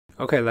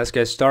Okay, let's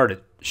get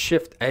started.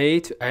 Shift A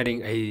to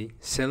adding a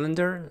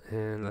cylinder,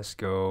 and let's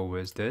go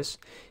with this.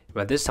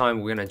 But this time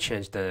we're gonna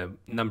change the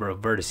number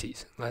of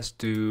vertices. Let's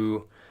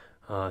do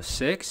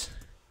 6,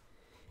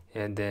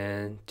 and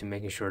then to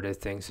making sure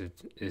that things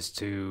is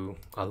to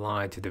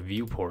align to the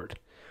viewport.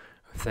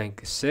 I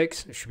think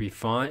 6 should be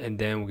fine, and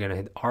then we're gonna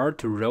hit R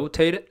to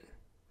rotate it,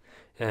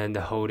 and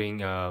holding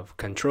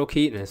control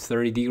key and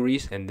 30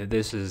 degrees, and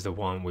this is the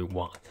one we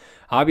want.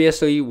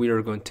 Obviously we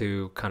are going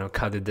to kind of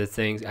cut the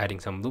things, adding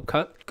some loop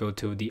cut. Go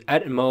to the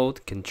edit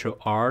mode, control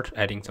R,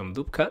 adding some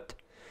loop cut.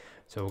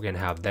 So we're gonna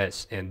have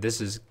this, and this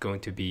is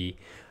going to be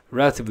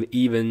relatively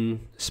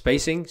even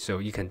spacing, so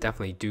you can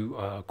definitely do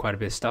quite a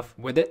bit of stuff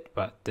with it,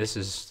 but this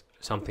is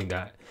something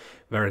that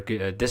very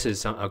good. This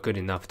is good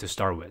enough to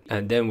start with.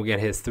 And then we're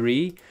gonna hit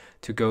 3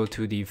 to go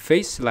to the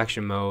face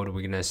selection mode.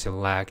 We're gonna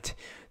select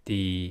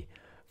the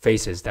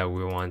faces that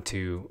we want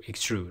to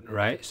extrude,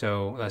 right?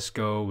 So let's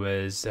go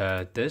with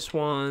this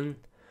one,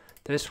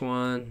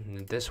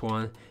 and this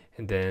one,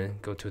 and then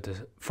go to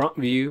the front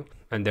view,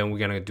 and then we're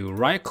gonna do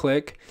right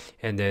click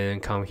and then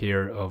come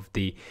here of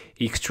the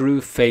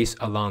extrude face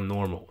along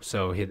normal.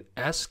 So hit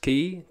S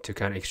key to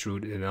kind of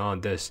extrude it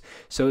on this.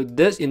 So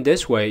in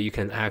this way you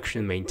can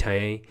actually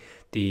maintain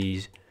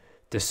the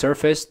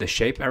surface, the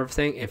shape,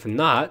 everything. If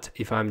not,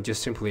 if I'm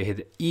just simply hit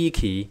the E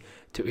key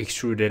to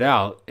extrude it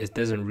out, it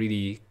doesn't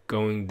really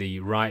going the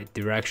right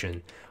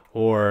direction,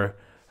 or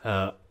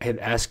hit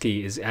S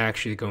key is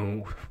actually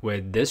going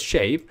with this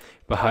shape.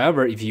 But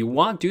however, if you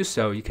want to do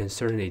so, you can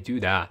certainly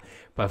do that.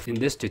 But in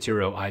this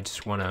tutorial, I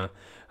just want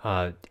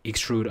to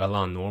extrude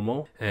along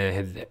normal, and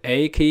hit the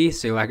A key,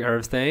 select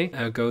everything,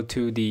 go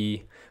to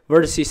the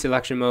vertice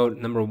selection mode,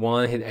 number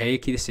 1, hit A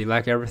key to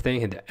select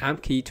everything, hit the M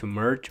key to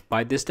merge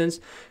by distance,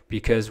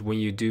 because when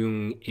you're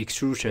doing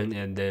extrusion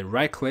and then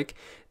right click,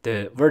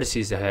 the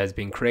vertices that has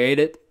been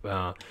created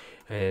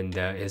and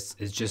it's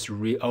just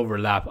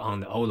overlap on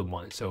the older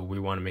one, so we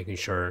want to making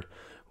sure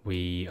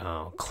we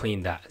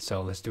clean that.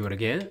 So let's do it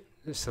again.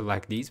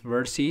 Select these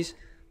vertices.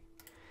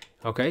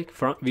 Okay,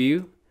 front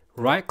view,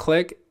 right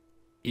click,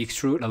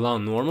 extrude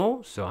along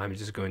normal. So I'm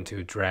just going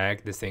to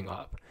drag this thing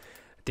up.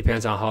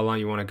 Depends on how long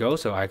you want to go,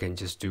 so I can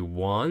just do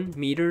 1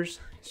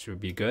 meters. It should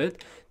be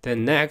good.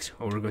 Then next,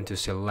 we're going to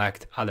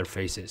select other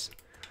faces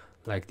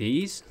like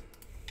these.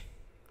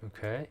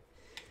 Okay,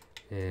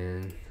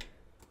 and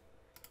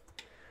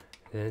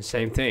then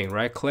same thing,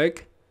 right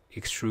click,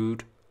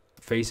 extrude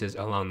faces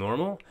along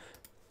normal,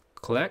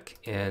 click,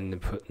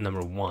 and put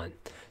number 1.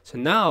 So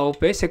now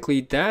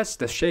basically that's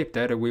the shape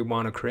that we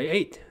want to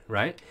create,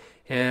 right?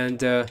 And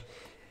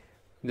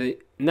the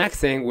next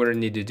thing we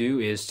need to do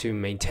is to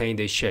maintain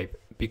the shape,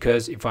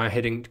 because if I'm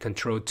hitting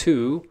Control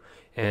 2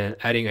 and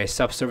adding a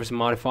subsurface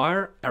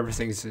modifier,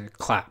 everything's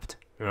clapped,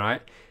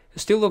 right? It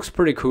still looks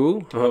pretty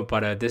cool,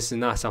 but this is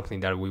not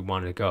something that we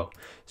want to go.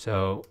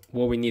 So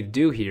what we need to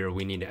do here,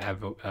 we need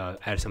to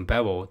add some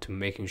bevel to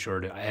making sure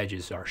the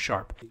edges are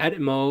sharp. Edit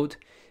mode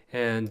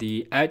and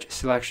the edge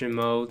selection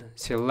mode,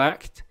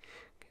 select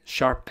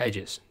sharp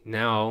edges.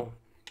 Now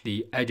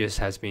the edges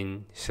has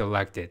been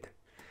selected,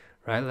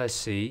 right? Let's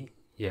see.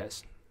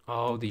 Yes,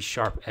 all these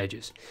sharp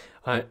edges.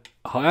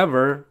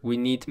 However, we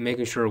need to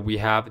making sure we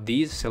have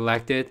these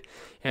selected,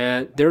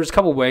 and there's a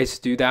couple ways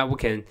to do that. We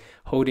can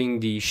holding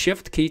the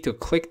shift key to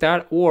click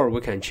that, or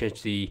we can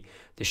change the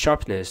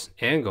sharpness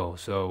angle,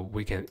 so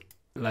we can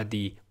let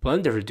the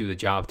blender do the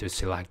job to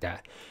select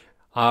that.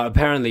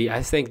 Apparently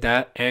I think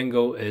that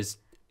angle is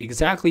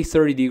exactly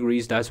 30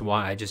 degrees. That's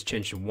why I just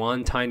changed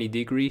 1 tiny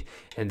degree,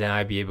 and then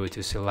I'd be able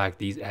to select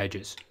these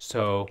edges.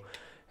 So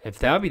if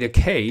that be the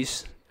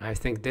case, I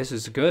think this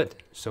is good.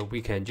 So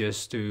we can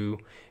just do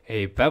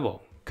a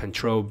bevel,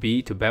 Control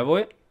B to bevel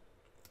it,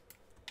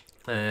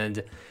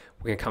 and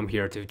we can come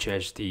here to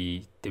change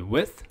the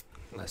width.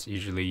 Let's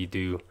usually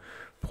do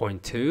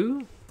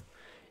 0.2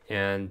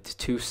 and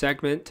 2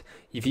 segment.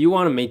 If you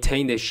want to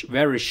maintain the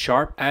very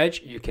sharp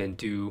edge, you can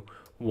do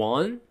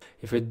 1.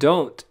 If you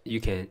don't, you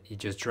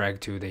just drag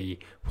to the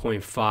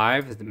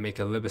 0.5 to make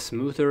it a little bit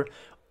smoother.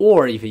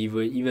 Or if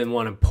you even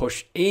want to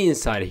push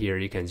inside here,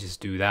 you can just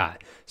do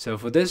that. So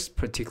for this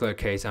particular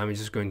case, I'm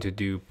just going to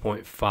do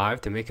 0.5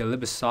 to make it a little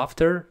bit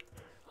softer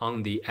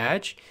on the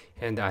edge,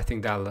 and I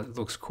think that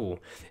looks cool.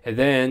 And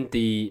then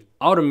the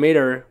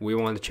automator, we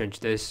want to change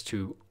this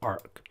to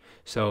arc.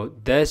 So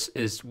this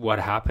is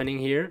what's happening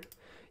here.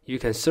 You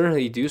can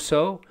certainly do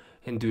so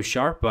and do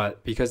sharp,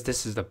 but because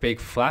this is a big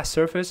flat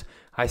surface,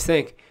 I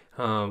think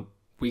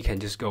we can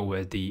just go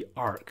with the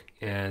arc,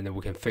 and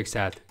we can fix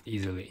that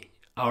easily.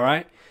 All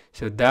right,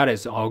 so that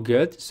is all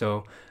good.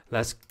 So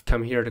let's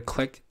come here to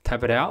click,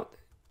 type it out.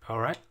 All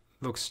right,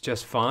 looks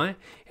just fine.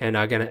 And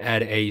I'm gonna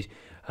add a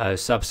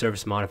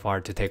subsurface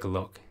modifier to take a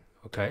look.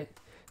 Okay,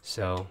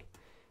 so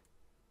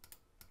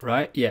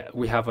right, yeah,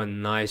 we have a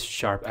nice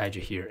sharp edge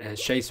here, and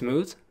shade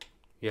smooth.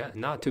 Yeah,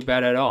 not too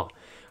bad at all.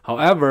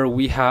 However,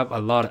 we have a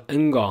lot of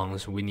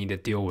n-gongs we need to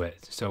deal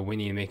with, so we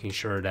need making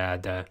sure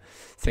that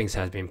things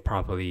has been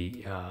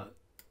properly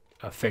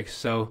fixed.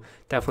 So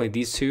definitely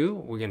these two,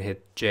 we're gonna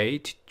hit J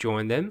to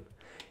join them,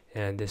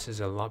 and this is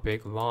a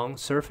big long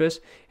surface,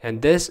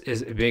 and this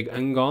is a big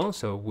n-gon,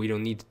 so we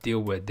don't need to deal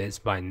with this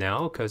by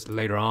now, because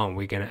later on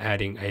we're gonna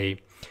adding a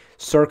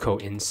circle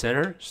in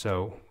center,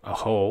 so a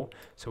hole.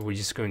 So we're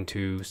just going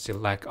to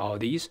select all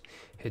these,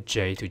 hit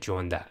J to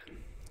join that.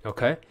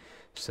 Okay,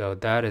 so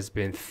that has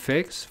been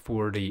fixed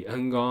for the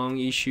n-gon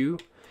issue.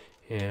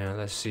 And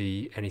let's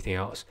see anything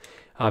else.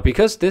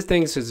 Because this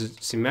thing is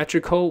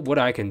symmetrical, what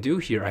I can do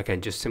here, I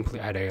can just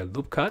simply add a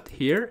loop cut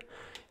here,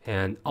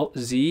 and Alt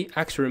Z,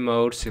 X-ray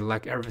mode,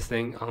 select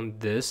everything on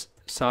this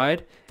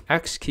side,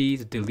 X key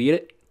to delete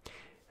it,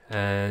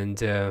 and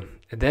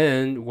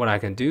then what I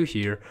can do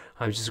here,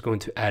 I'm just going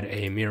to add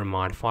a mirror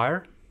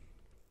modifier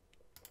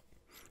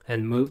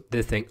and move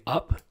this thing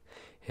up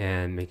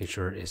and making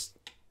sure it's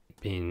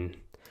being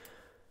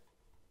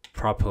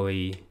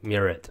properly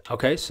mirrored.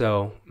 Okay,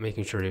 so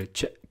making sure you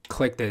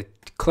click the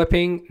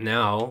clipping.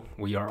 Now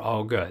we are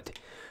all good.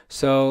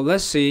 So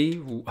let's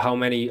see how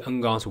many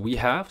n-gons we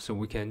have. So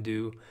we can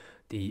do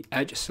the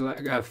edge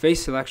select,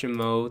 face selection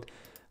mode,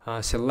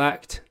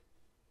 select,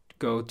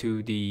 go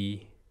to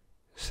the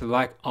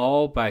select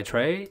all by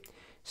trade.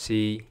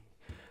 See,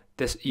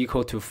 this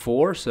equal to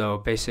 4. So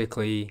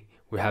basically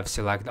we have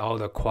select all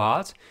the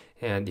quads,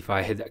 and if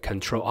I hit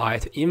Control I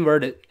to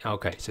invert it,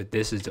 okay, so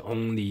this is the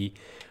only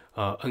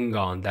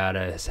n-gon that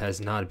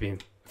has not been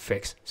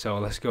fixed. So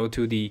let's go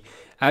to the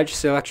edge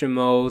selection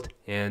mode,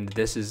 and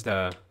this is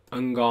the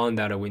n-gon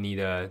that we need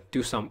to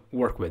do some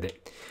work with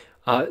it.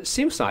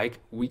 Seems like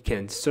we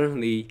can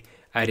certainly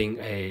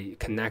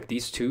connect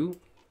these two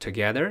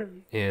together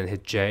and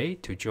hit J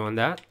to join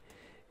that,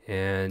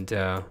 and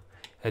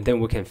then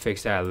we can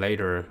fix that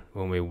later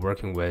when we're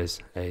working with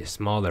a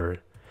smaller,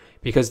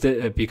 because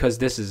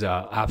this is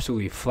a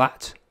absolutely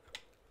flat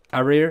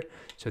area,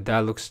 so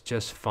that looks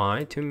just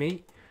fine to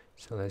me.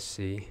 So let's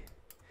see,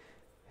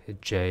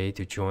 hit J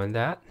to join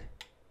that.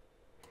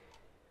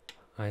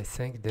 I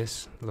think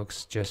this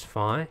looks just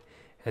fine,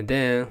 and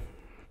then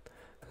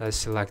let's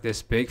select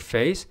this big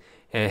face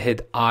and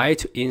hit I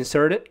to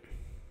insert it.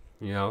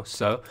 You know,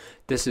 so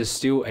this is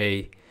still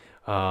a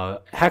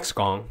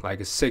hexagon,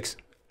 like 6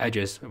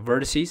 edges,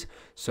 vertices.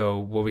 So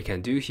what we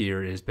can do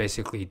here is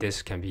basically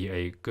this can be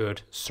a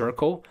good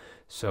circle.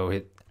 So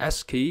hit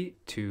S key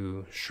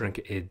to shrink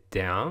it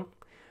down,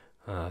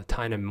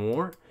 tighten it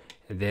more,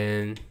 and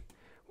then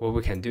what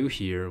we can do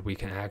here, we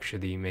can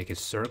actually make a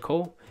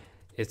circle.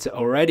 It's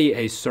already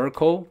a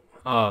circle,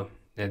 and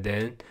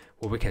then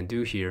what we can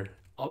do here,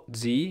 Alt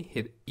Z,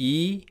 hit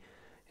E,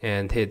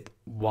 and hit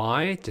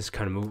Y, just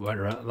kind of move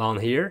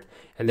around here.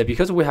 And then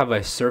because we have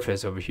a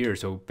surface over here,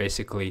 so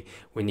basically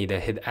we need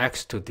to hit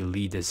X to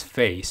delete this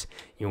face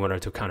in order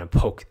to kind of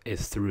poke it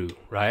through,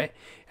 right?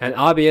 And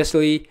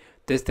obviously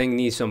this thing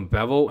needs some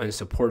bevel and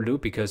support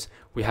loop because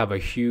we have a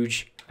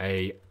huge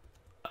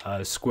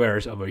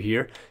squares over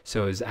here,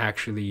 so it's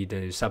actually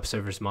the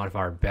subsurface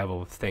modifier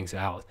bevel things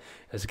out.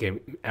 It's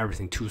getting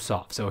everything too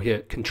soft. So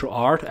hit Control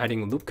R to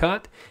adding a loop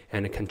cut,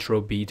 and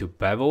Control B to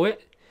bevel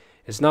it.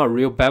 It's not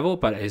real bevel,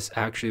 but it's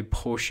actually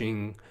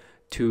pushing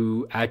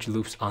 2 edge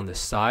loops on the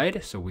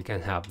side, so we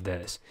can have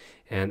this.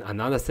 And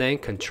another thing,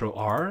 Control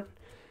R,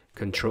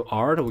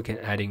 we can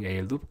adding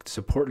a loop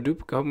support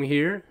loop coming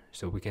here,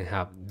 so we can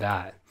have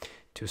that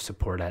to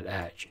support that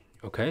edge.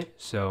 Okay,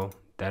 so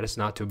that is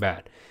not too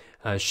bad.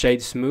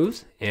 Shade smooth,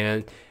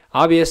 and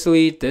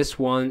obviously this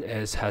one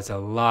has a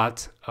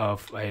lot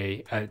of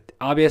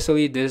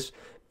obviously this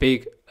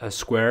big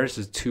squares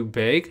is too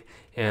big,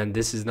 and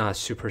this is not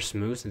super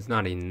smooth. It's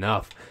not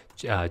enough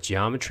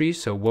geometry.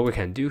 So what we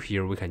can do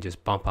here, we can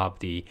just bump up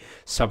the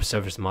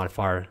subsurface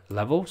modifier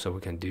level, so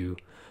we can do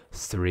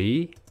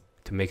 3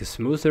 to make it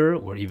smoother,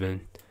 or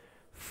even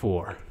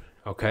 4.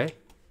 Okay,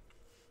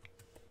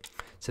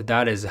 so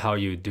that is how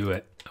you do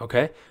it.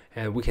 Okay,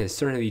 and we can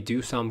certainly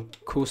do some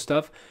cool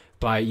stuff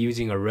by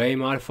using array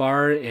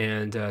modifier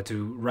and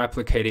to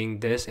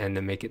replicating this and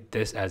then make it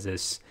this as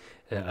this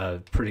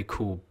pretty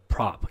cool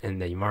prop in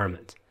the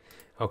environment.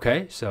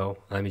 Okay, so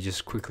let me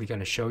just quickly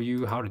kind of show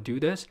you how to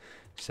do this.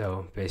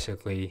 So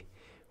basically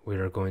we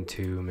are going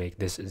to make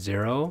this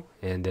 0,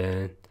 and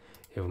then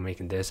if we're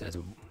making this as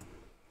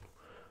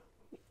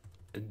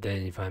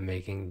if I'm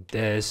making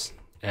this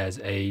as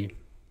I'm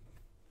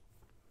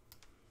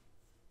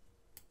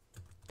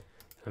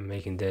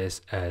making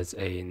this as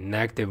a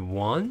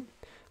 -1,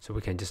 so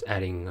we can just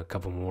adding a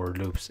couple more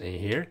loops in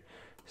here.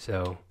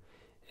 So,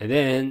 and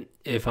then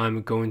if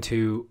I'm going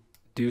to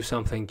do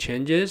something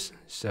changes,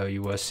 so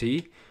you will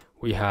see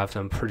we have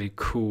some pretty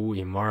cool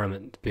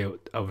environment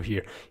built over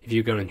here. If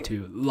you're going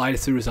to light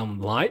through some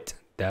light,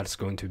 that's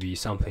going to be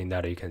something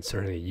that you can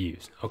certainly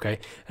use. Okay,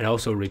 and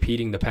also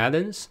repeating the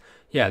patterns,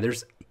 yeah,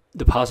 there's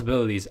the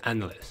possibilities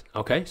endless.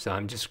 Okay, so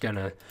I'm just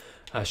gonna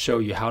show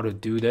you how to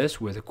do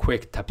this with a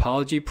quick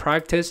topology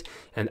practice,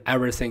 and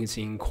everything is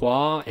in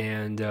quad,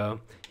 and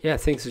yeah,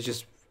 things are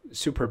just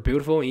super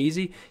beautiful and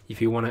easy.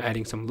 If you want to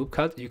adding some loop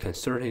cut, you can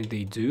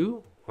certainly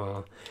do,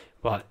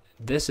 but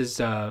this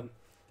is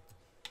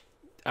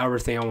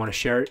everything I want to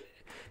share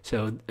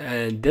So,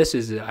 and this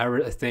is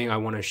everything I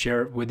want to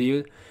share with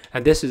you.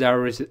 And this is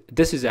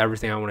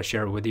everything I want to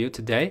share with you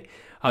today.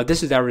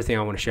 This is everything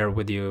I want to share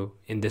with you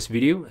in this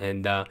video.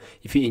 And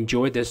if you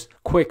enjoyed this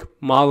quick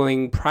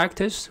modeling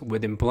practice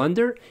within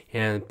Blender,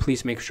 and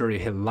please make sure you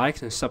hit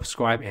likes and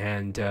subscribe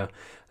and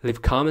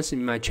leave comments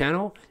in my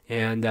channel.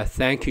 And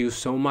thank you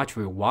so much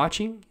for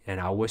watching, and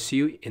I will see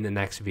you in the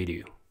next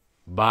video.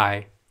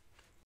 Bye.